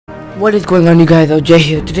What is going on, you guys? OJ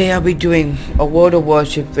here. Today I'll be doing a World of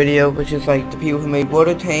Warships video, which is like the people who made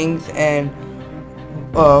water tanks and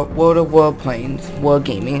World of Warplanes,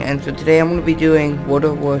 Wargaming. And so today I'm going to be doing World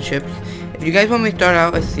of Warships. If you guys want me to start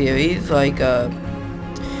out a series, like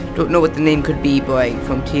don't know what the name could be, but like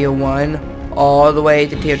from tier 1 all the way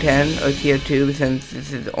to tier 10 or tier 2, since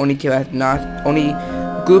this is the only tier I have not, only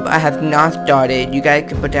group I have not started, you guys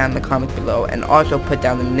can put down in the comments below, and also put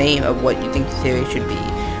down the name of what you think the series should be.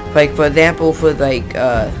 Like for example, for like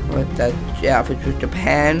what's that? Yeah, for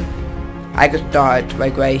Japan, I could start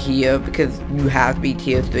like right here because you have to be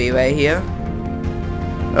tier 3 right here.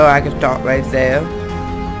 Or I could start right there.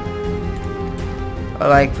 Or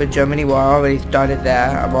like for Germany, well, I already started there.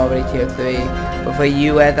 I'm already tier 3. But for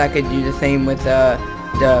US, I could do the same with the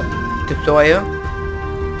destroyer,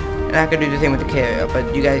 and I could do the same with the carrier.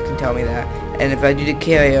 But you guys can tell me that. And if I do the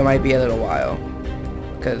carrier, it might be a little while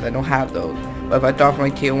because I don't have those. But if I start from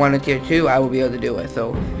like tier 1 or tier 2, I will be able to do it.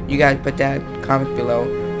 So you guys put that in the comments below.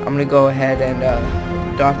 I'm gonna go ahead and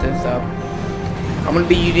start this up. I'm gonna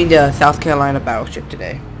be using the South Carolina battleship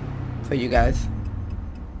today for you guys.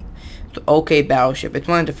 It's an okay battleship. It's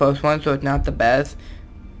one of the first ones, so it's not the best.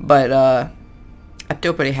 But I'm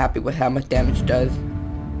still pretty happy with how much damage it does.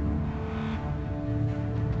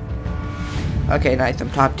 Okay, nice. I'm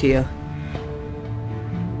top tier.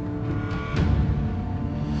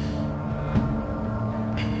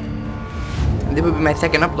 This will be my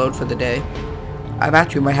second upload for the day. I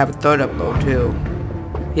actually might have a third upload too.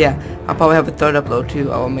 Yeah, I'll probably have a third upload too.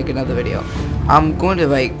 I will make another video. I'm going to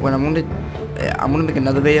like I'm gonna make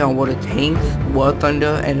another video on Water Tanks, War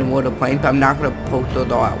Thunder, and Water Planes. But I'm not gonna post those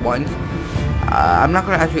all at once. I'm not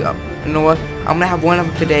gonna actually you know what? I'm gonna have one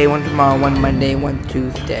up today, one tomorrow, one Monday, one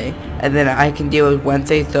Tuesday, and then I can deal with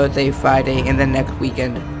Wednesday, Thursday, Friday, and then next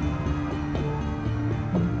weekend.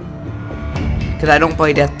 Cause I don't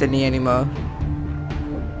play Destiny anymore.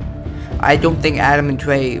 I don't think Adam and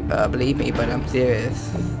Trey believe me, but I'm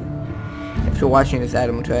serious. If you're watching this,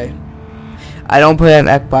 Adam and Trey. I don't play on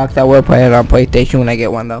Xbox. I will play it on PlayStation when I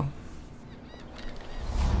get one, though.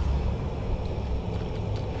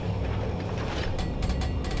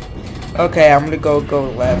 Okay, I'm gonna go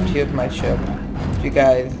left. Here's my ship. You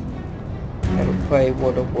guys gotta play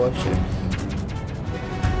World of Warships.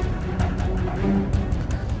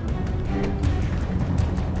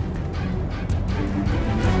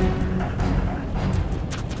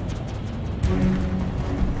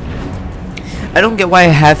 I don't get why I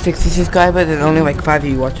have 60 subscribers and only like 5 of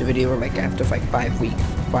you watch the video like after like 5 weeks.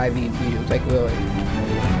 5 views, like really.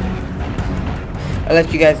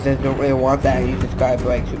 Unless you guys just don't really want that and you subscribe for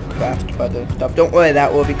like Craft other stuff. Don't worry,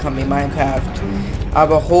 that will be coming. Minecraft. I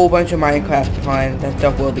have a whole bunch of Minecraft plans. That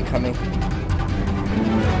stuff will be coming.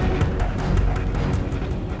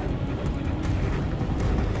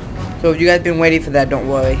 So if you guys been waiting for that, don't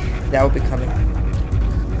worry. That will be coming.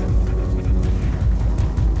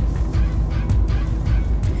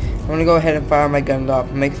 I'm gonna go ahead and fire my guns off.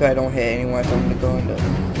 Make sure I don't hit anyone. So I'm gonna go into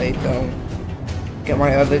safe zone. Get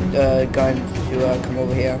my other guns to come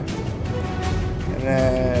over here. And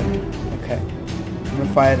then, okay. I'm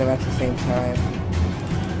gonna fire them at the same time.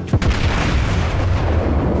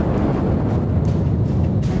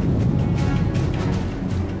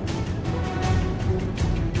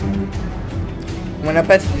 When I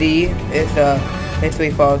press Z, it's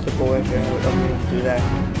basically follows the bullet. I'm gonna do that.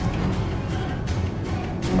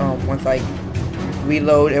 Once I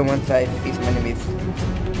reload and once I see some enemies.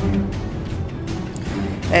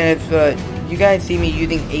 And if you guys see me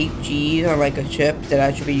using 8Gs on like a ship that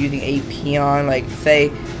I should be using AP on, like say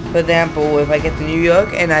for example if I get to New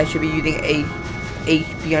York and I should be using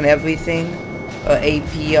HP on everything, or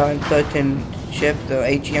AP on certain ships, or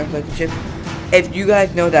HE on certain ships. If you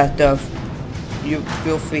guys know that stuff, you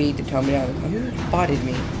feel free to tell me down. Who spotted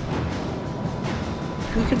me?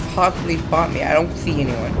 Who could possibly spot me? I don't see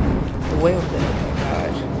anyone. The whale did. Oh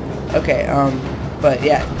my gosh. Okay, but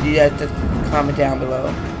yeah, you guys just comment down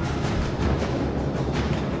below.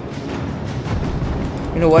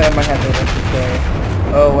 You know what? I might have to look this way.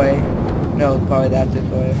 Oh wait. No, it's probably that this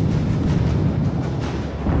way.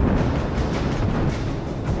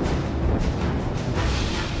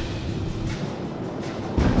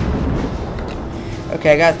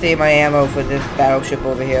 Okay, I gotta save my ammo for this battleship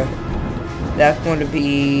over here. That's going to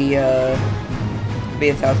be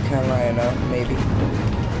in South Carolina, maybe.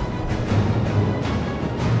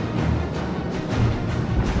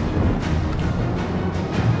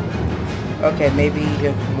 Okay, maybe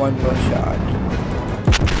just one more shot.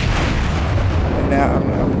 And now I'm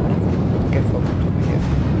gonna get focused over here.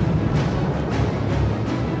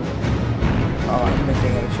 Oh, I'm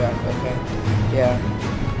missing a shot. Okay, yeah.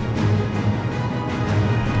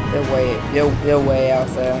 They're way out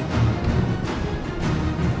there.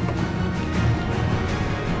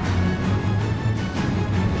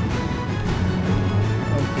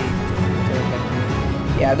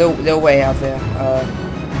 Yeah, they're way out there.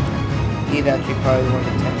 He's actually probably one of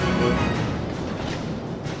the 10 people.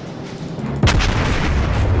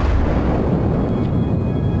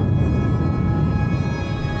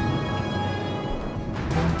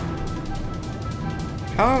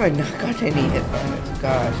 How have I not got any hits on it?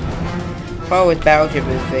 Gosh. Problem with Battleship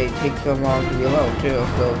is they take so long to reload too,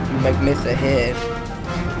 so you might miss a hit.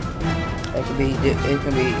 It can be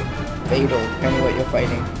fatal depending on what you're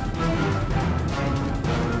fighting.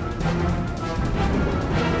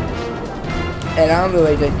 And I'm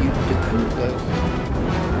really just used to cruisers.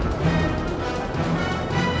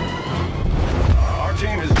 Our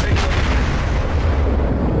team is taking.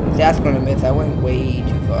 That's gonna miss. I went way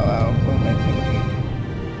too far out. What am I thinking?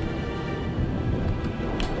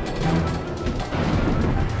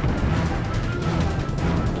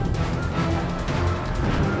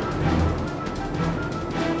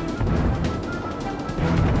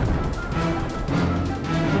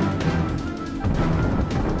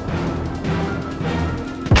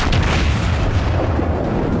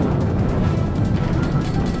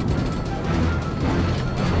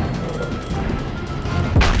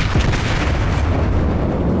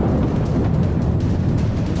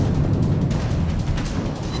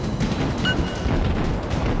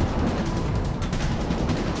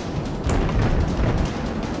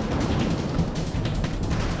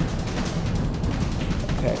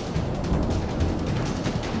 Okay.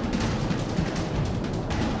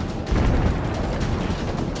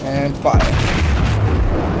 And fire.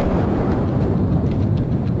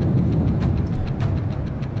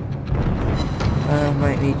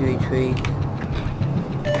 Might need to retreat.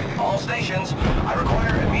 All stations, I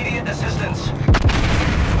require immediate assistance.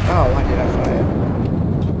 Oh, why did I fire?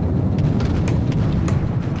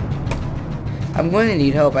 I'm going to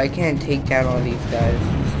need help. I can't take down all these guys.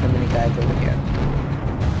 There's so many guys over here.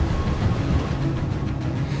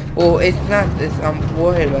 Well, it's not this. I'm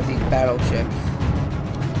worried about these battleships.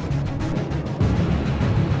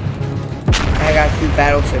 I got 2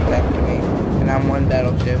 battleships after me, and I'm 1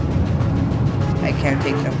 battleship. I can't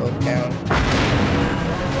take them both down.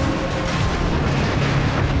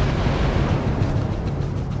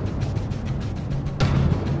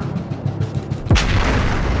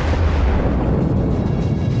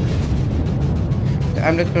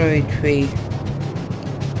 I'm just gonna retreat.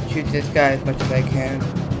 Shoot this guy as much as I can.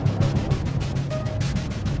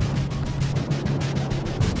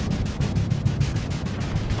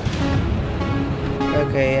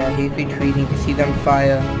 Okay, yeah, he's retreating because he's on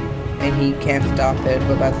fire and he can't stop it.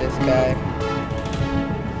 What about this guy?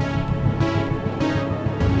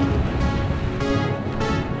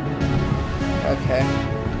 Okay.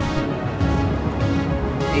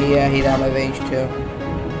 Yeah, he's out of my range too.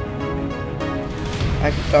 I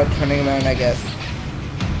can start turning around, I guess.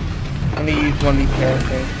 I'm gonna use one of these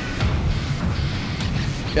characters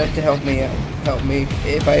just to help me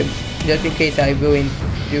if I, just in case I really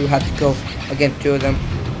do have to go against 2 of them.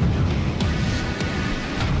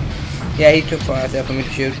 Yeah, he's too far out there for me to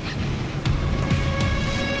shoot.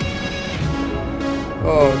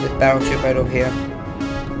 Oh, this battleship right over here.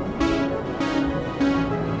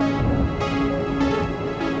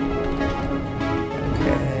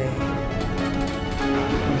 Okay.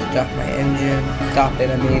 Stop my engine. Stop it,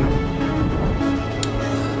 I mean.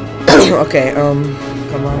 Okay,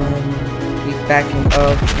 come on. He's backing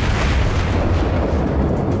up.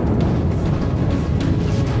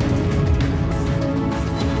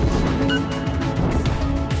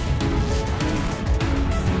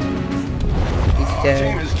 Our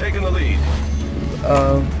team is taking the lead.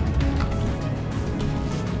 I'm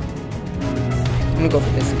gonna go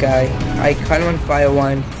for this guy. I kind of on fire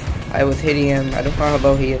 1. I was hitting him. I don't know how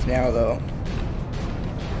low he is now though.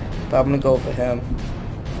 But I'm gonna go for him.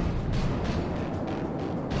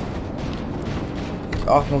 It's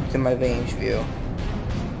almost in my range view.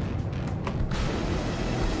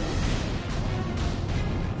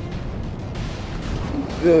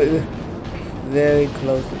 Very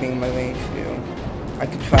close to being my range view. I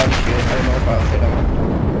could try to shoot. I don't know if I'll hit him.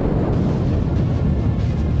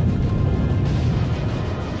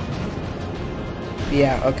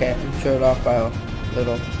 Yeah, okay. I'm short off by a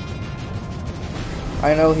little.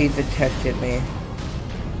 I know he detected me.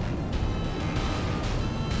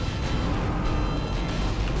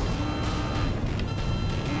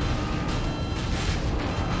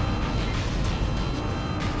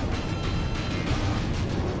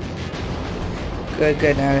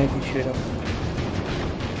 Good, now I can shoot him.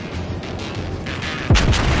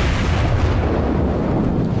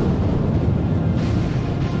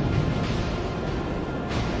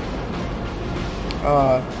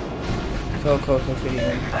 So close to hitting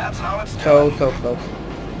him. That's how it's done. So close.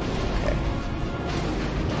 Okay.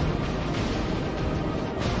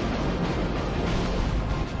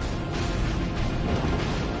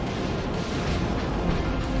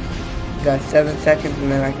 Got 7 seconds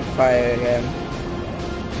and then I can fire again.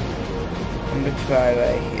 I'm gonna try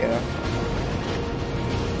right here.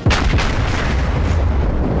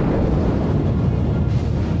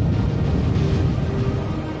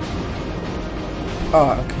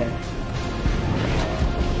 Oh, okay.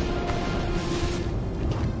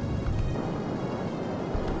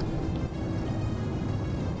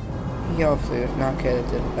 He obviously is not good at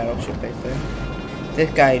this battleship, I think. This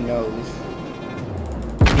guy knows.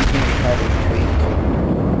 He can be hard to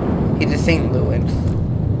tweak. He's a St. Louis.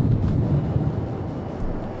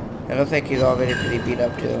 It looks like he's already pretty beat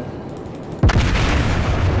up too.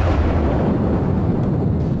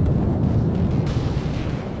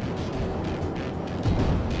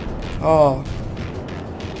 Oh.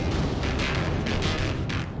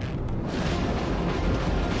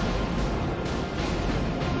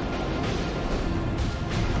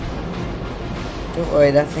 Don't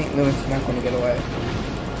worry, that St. Louis is not going to get away.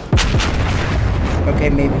 Okay,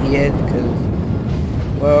 maybe he is, because,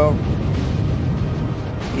 well,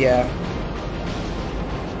 yeah.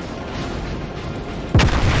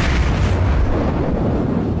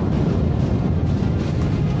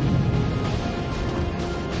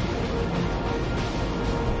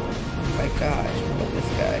 Oh my gosh, look at this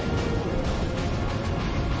guy.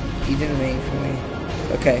 He's in the range for me.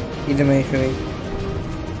 Okay, he's in the range for me.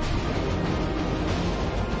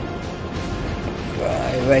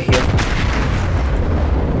 Right here.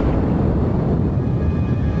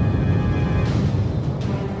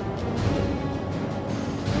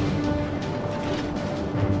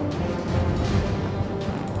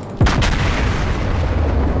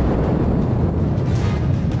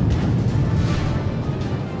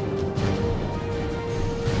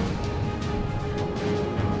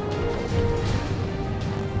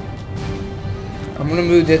 I'm gonna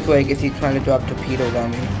move this way because he's trying to drop torpedoes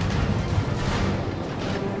on me.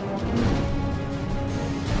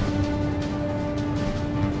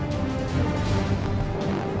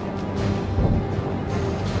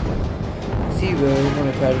 Is he really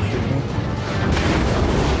gonna try to shoot me?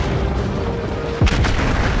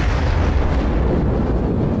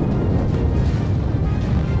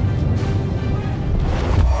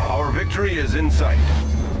 Our victory is in sight.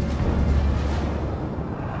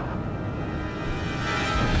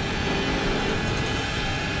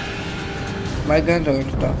 My guns are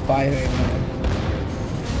gonna stop firing now.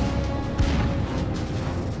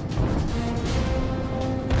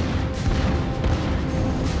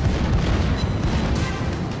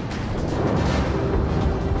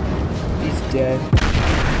 He's dead.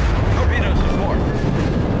 Torpedo support.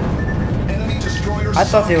 Enemy destroyer. I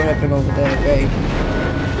thought they would have been over there, right?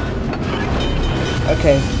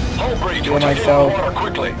 Okay. Hull breach. Kill We're taking myself. on water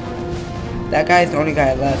quickly. That guy's the only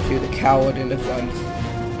guy left who's a coward in the front.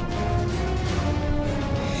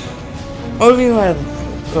 Only reason why I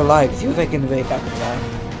was alive because he was like in the very back of the line.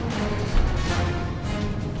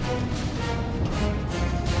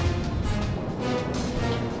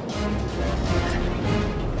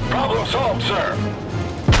 Problem solved, sir.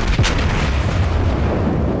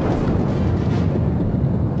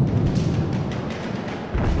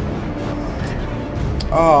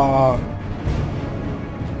 Oh.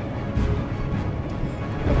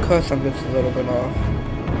 Of course I'm just a little bit off.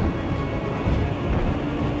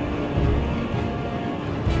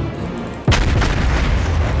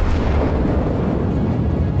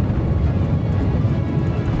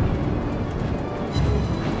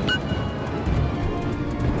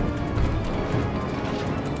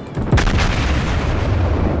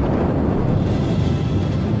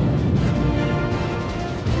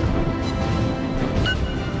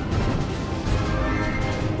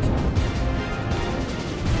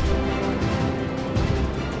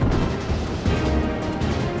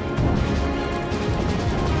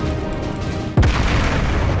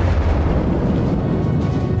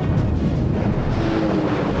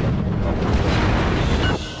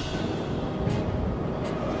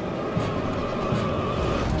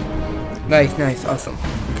 Nice, nice, awesome.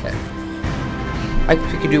 Okay. I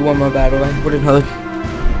guess we could do one more battle. I wouldn't hurt.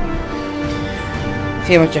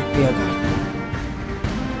 See how much XP I got.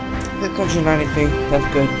 693, that's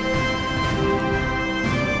good.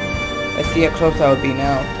 I see how close I would be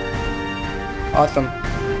now. Awesome.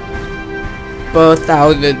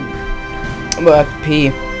 4,000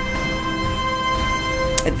 XP.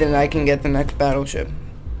 And then I can get the next battleship.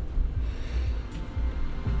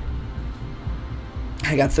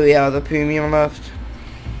 I got 3 hours of premium left.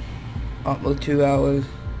 Almost 2 hours.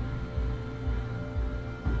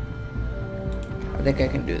 I think I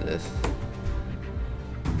can do this.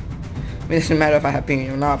 I mean, it doesn't matter if I have ping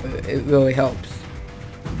or not, but it really helps.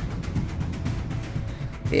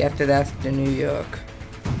 See, after that's the New York.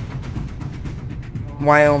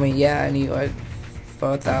 Wyoming, yeah, I need like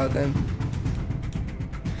 4,000.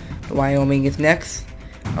 Wyoming is next.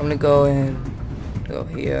 I'm gonna go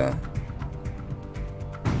here.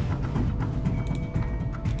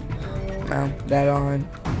 Mount that on.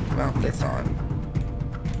 Mount this on.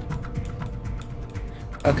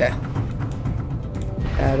 Okay.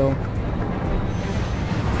 Battle.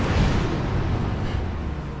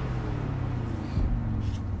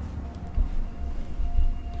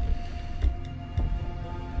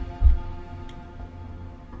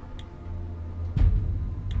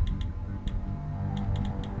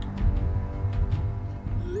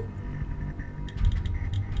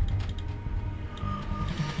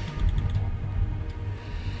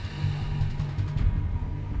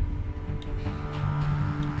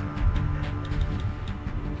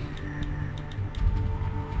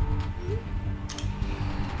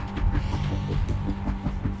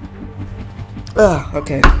 Ugh,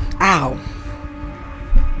 okay. Ow.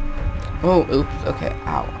 Oh, oops, okay,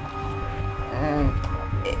 ow.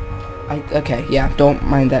 Okay, yeah, don't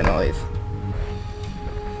mind that noise.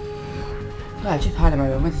 God, it's just hot in my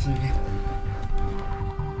room. What's this in here?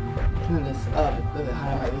 Turn this up. It's a little bit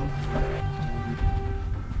hot in my room.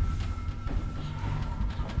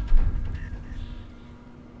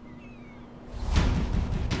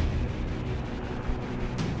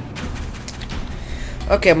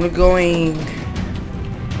 Okay, I'm gonna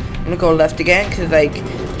go left again, because like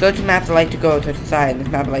certain maps I like to go to the side, and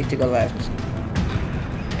this map I like to go left.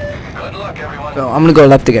 Good luck, everyone. So I'm gonna go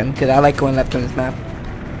left again, because I like going left on this map.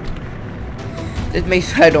 This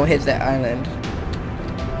makes sure I don't hit that island.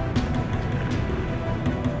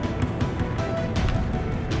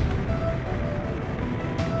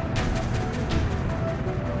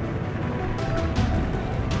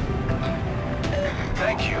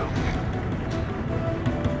 Thank you.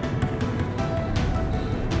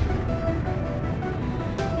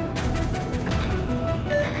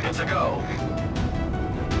 It's a go.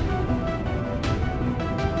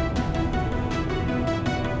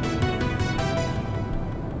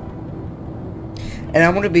 And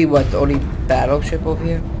I'm gonna be what, the only battleship over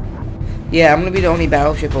here? Yeah, I'm gonna be the only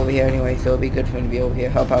battleship over here anyway, so it'll be good for me to be over here,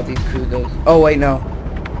 help out these cruisers. Oh wait, no.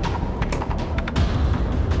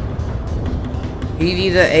 He's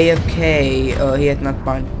either AFK or he has not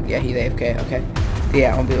spawned. Yeah, he's AFK, okay. So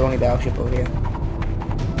yeah, I'm gonna be the only battleship over here.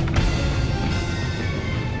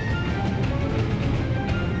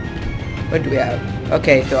 What do we have?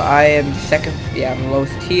 Okay, so I am second, yeah, I'm the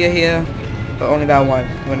lowest tier here. But only about one.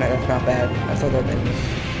 Well, no, that's not bad. I thought that meant.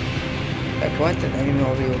 Like what? I didn't even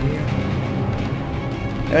know over here.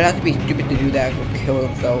 It would have to be stupid to do that or kill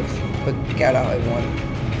themselves. But get out everyone.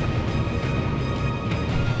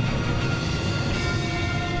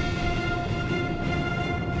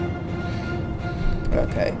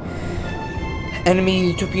 Okay.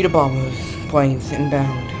 Enemy torpedo bombers. Planes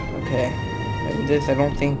inbound. Okay. And this, I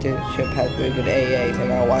don't think this ship has very good AA, so I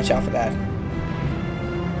gotta watch out for that.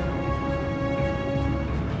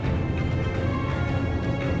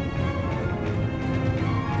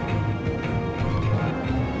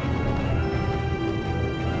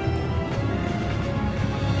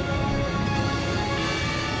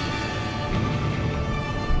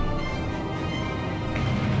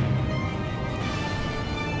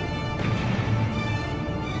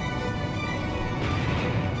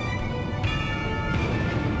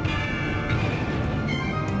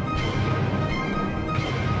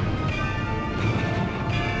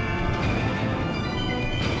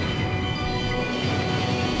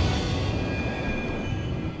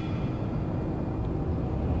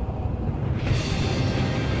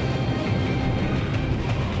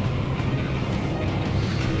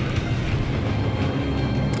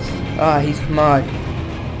 Ah, he's smart.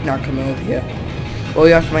 Not coming over here. Well,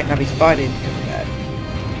 he also might not be spotted because of that.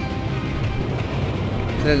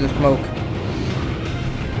 Because of the smoke.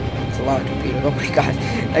 It's a lot of torpedoes. Oh my god.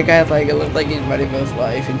 That guy's like, it looks like he's running for his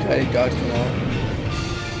life and trying to dodge them all.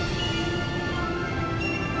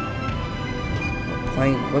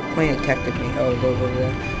 What plane attacked me? Oh, it's over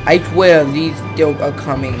there. I swear these still are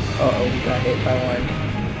coming. Uh-oh, we got hit by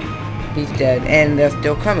one. He's dead. And they're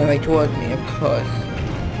still coming right towards me, of course.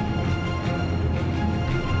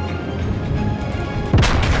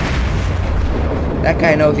 That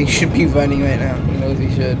guy knows he should be running right now. He knows he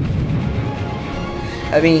should.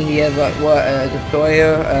 I mean, he has like what, a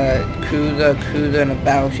destroyer, a cruiser, and a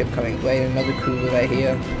battleship coming. Wait, another cruiser right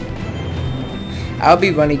here. I'll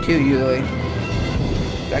be running too usually.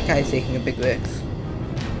 That guy's taking a big risk.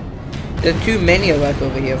 There's too many of us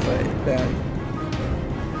over here for them.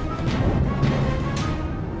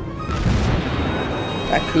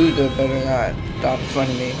 That cruiser better not stop in front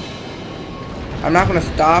of me. I'm not gonna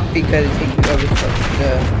stop because it takes me over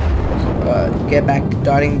to get back to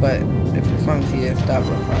starting, but if as long as he didn't stop,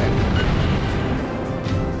 we're fine.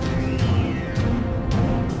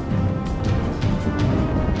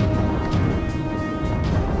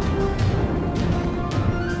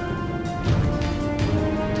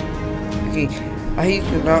 See, I used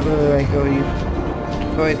to not really like go you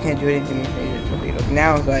always can't do anything with the torpedoes.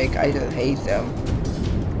 Now it's like I just hate them.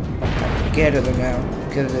 I'm scared of them now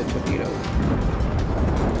because of the torpedoes.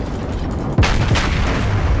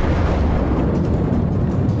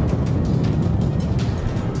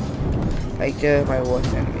 Like they're my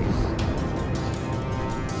worst enemies.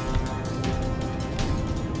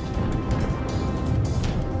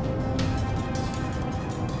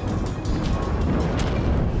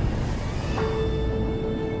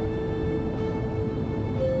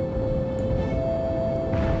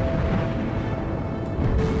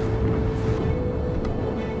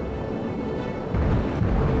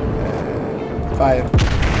 Fire.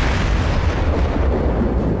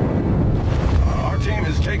 Our team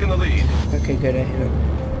has taken the lead. Okay, good, I hit him.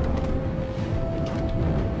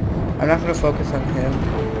 I'm not gonna focus on him.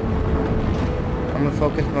 I'm gonna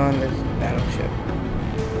focus more on this battleship.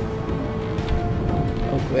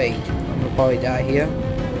 Oh great, I'm gonna probably die here.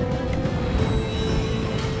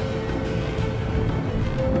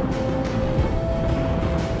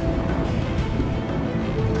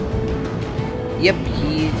 Yep,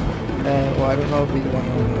 he's well, I don't know if he's the one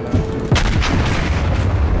on me or not.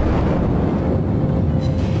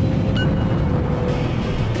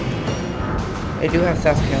 They do have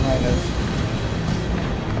South Carolinas.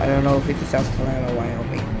 I don't know if it's a South Carolina or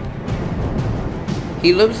Wyoming.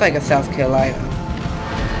 He looks like a South Carolina.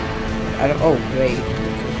 I don't. Oh, great.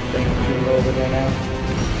 Just bringing too low over there now.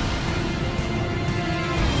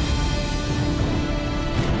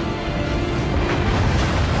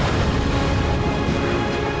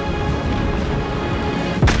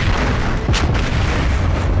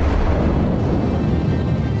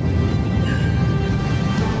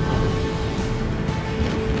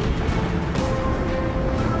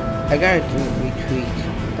 I gotta do a retreat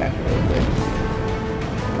back a little bit.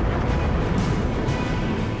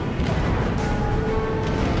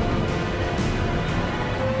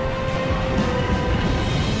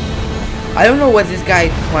 I don't know what this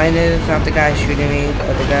guy's plan is. It's not the guy shooting me, the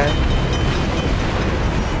other guy.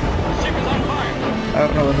 Ship is on fire. I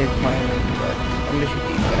don't know what his plan is, but I'm gonna shoot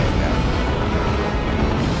these guys now.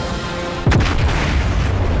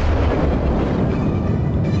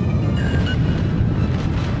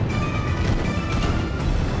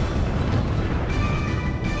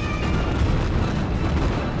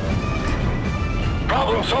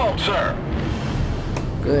 Problem solved, sir.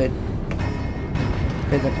 Good.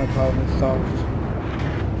 Because that my problem is solved.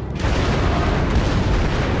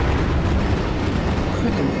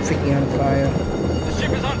 I'm freaking on fire. The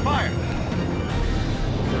ship is on fire.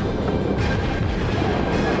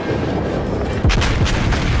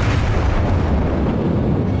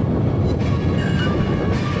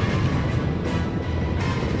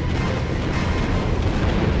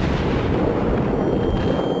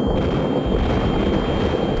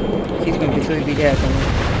 He's going to be dead. I'm going to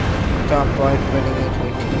stop by running into a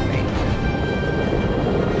teammate.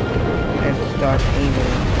 And start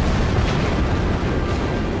aiming.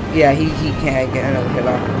 Yeah, he can't get another hit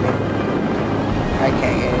off of me. I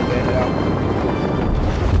can't get another hit off.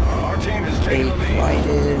 Our team is taking the lead.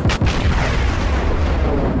 Lighted.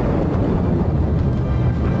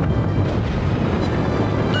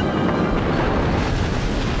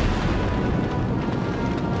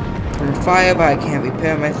 I'm on fire, but I can't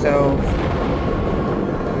repair myself.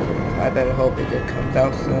 I better hope it comes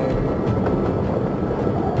out soon.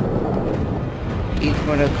 Each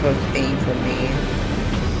one of those aim for me.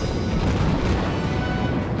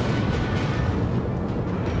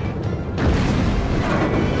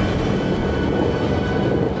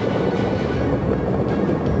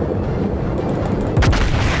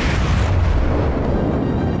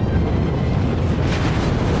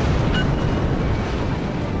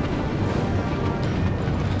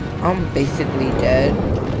 I'm basically dead.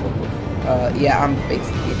 Yeah, I'm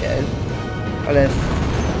basically dead. Unless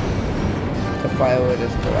the fire will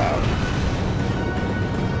just go out.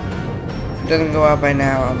 If it doesn't go out by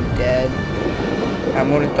now, I'm dead. I'm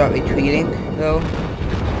gonna start retreating, though.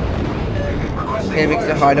 It makes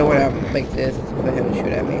it harder when I'm like this for him to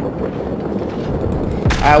shoot at me.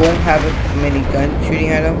 I won't have many guns shooting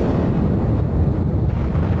at him.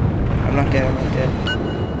 I'm not dead, I'm not dead.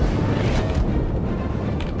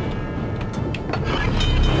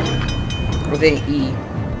 Or they E.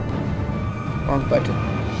 Wrong button.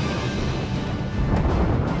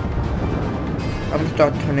 I'm gonna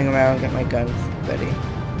start turning around and get my guns ready.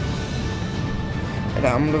 And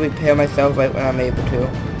I'm gonna repair myself right when I'm able to.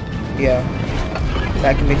 Yeah. So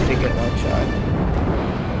I can basically get one shot.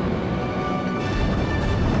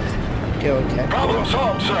 Problem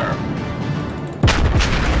solved, sir.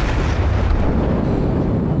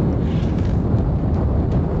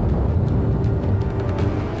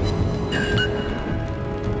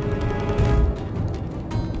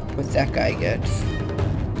 What that guy gets.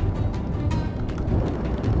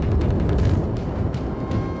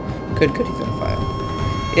 Good, he's on fire.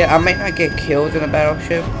 Yeah, I might not get killed in a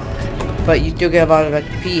battleship, but you still get a lot of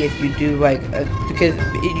XP if you do like, because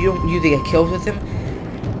you don't usually get kills with him,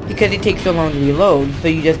 because it takes so long to reload, so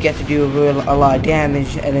you just get to do a lot of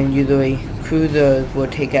damage, and then usually cruisers will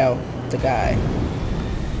take out the guy.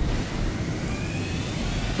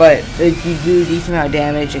 But if you do a decent amount of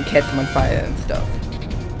damage and catch them on fire and stuff,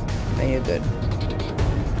 then you're good.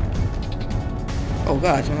 Oh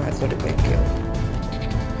gosh, I thought it got killed.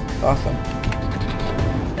 Awesome.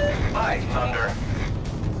 Hi, Thunder.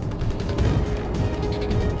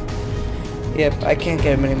 Yep, I can't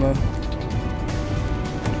get him anymore.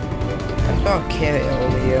 I saw a carrier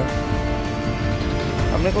over here.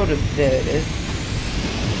 I'm gonna go to there it is.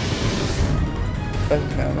 But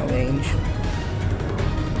it's not on the range.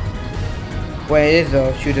 Where it is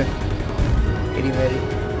though, shoot him. Getting ready.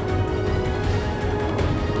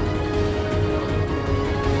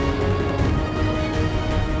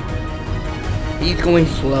 He's going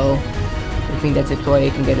slow. I think that's just why I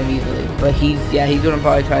can get him easily. But he's gonna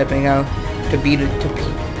probably try to bring out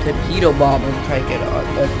torpedo bomb and try to get a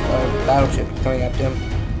battleship coming after him.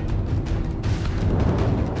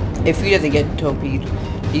 If he doesn't get torpedoed,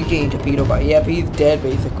 he's getting torpedoed by. Yeah, but he's dead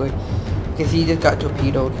basically. Because he just got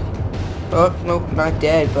torpedoed. Oh, no, not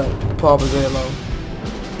dead, but probably very low.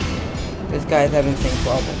 This guy's having the same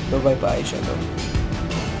problem. They're right by each other.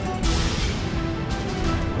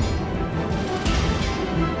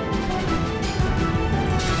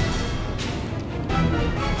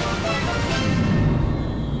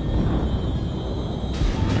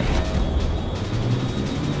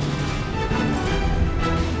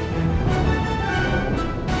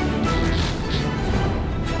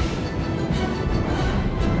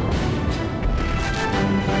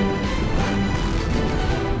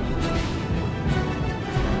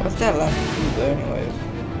 What's that last cruiser anyways?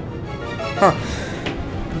 Huh.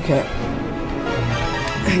 Okay.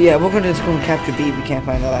 Yeah, we're gonna just go and capture B if we can't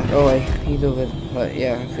find that last. Oh wait, he's over. But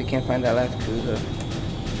yeah, if we can't find that last cruiser.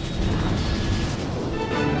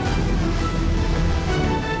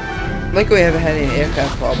 Luckily we haven't had any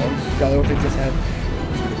aircraft problems. I don't think this had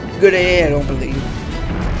good AA, I don't believe.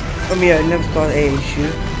 I mean, I never saw the AA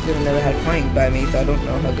shoot. Because I never had flying by me, so I don't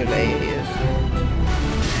know how good the AA is.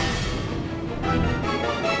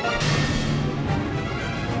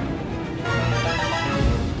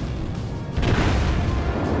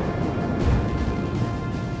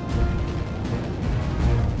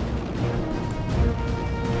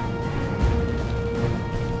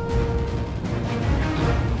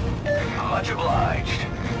 Much obliged.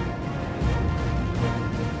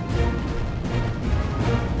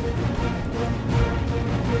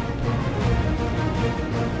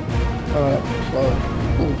 Oh, slow.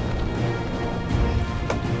 Ooh.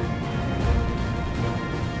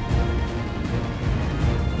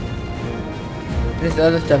 This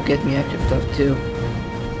other stuff gets me extra stuff too.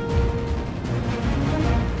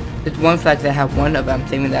 There's one flag that I have one of. I'm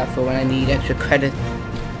saving that for when I need extra credit.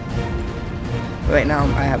 Right now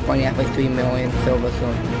I have money. I have like 3 million silver, so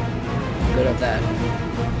I'm good at that.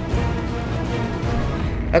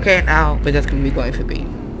 Okay, now we're just gonna be going for B.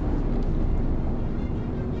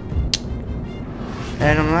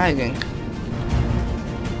 And I'm lagging.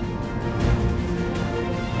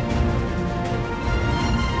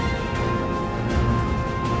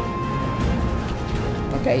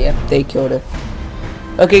 Okay, yep, they killed it.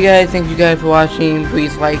 Okay guys, thank you guys for watching.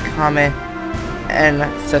 Please like, comment, and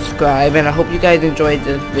subscribe. And I hope you guys enjoyed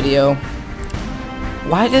this video.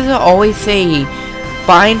 Why does it always say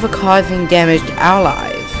fine for causing damage to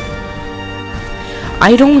allies?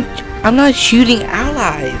 I'm not shooting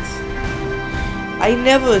allies. I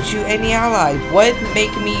never shoot any allies. What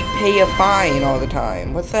make me pay a fine all the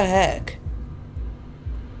time? What the heck?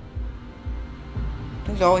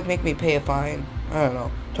 Does always make me pay a fine. I don't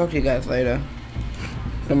know. Talk to you guys later.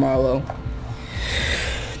 Tomorrow.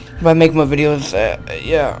 if I make more videos.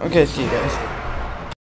 Yeah, okay, see you guys.